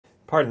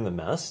Pardon the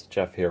mess,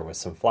 Jeff here with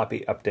some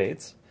floppy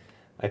updates.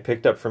 I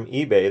picked up from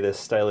eBay this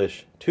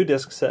stylish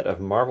 2-disc set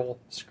of Marvel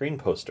screen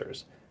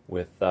posters,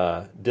 with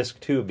disc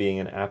 2 being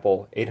an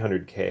Apple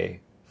 800K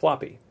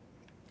floppy.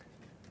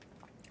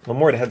 Well,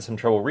 Mort had some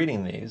trouble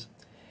reading these,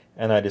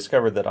 and I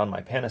discovered that on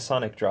my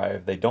Panasonic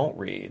drive they don't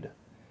read,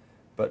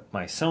 but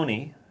my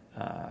Sony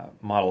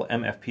model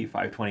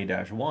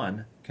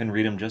MFP520-1 can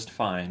read them just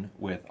fine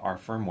with our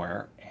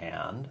firmware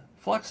and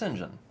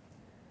FluxEngine.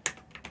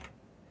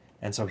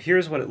 And so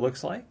here's what it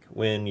looks like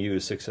when you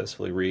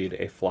successfully read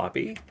a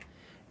floppy.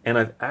 And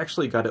I've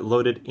actually got it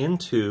loaded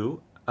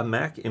into a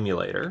Mac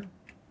emulator.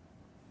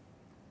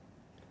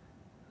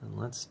 And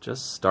let's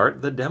just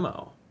start the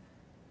demo.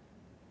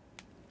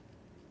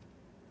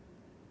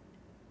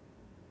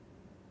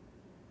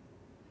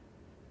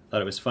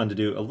 Thought it was fun to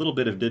do a little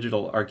bit of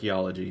digital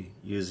archaeology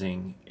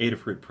using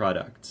Adafruit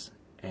products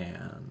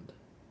and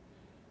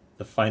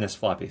the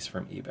finest floppies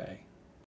from eBay.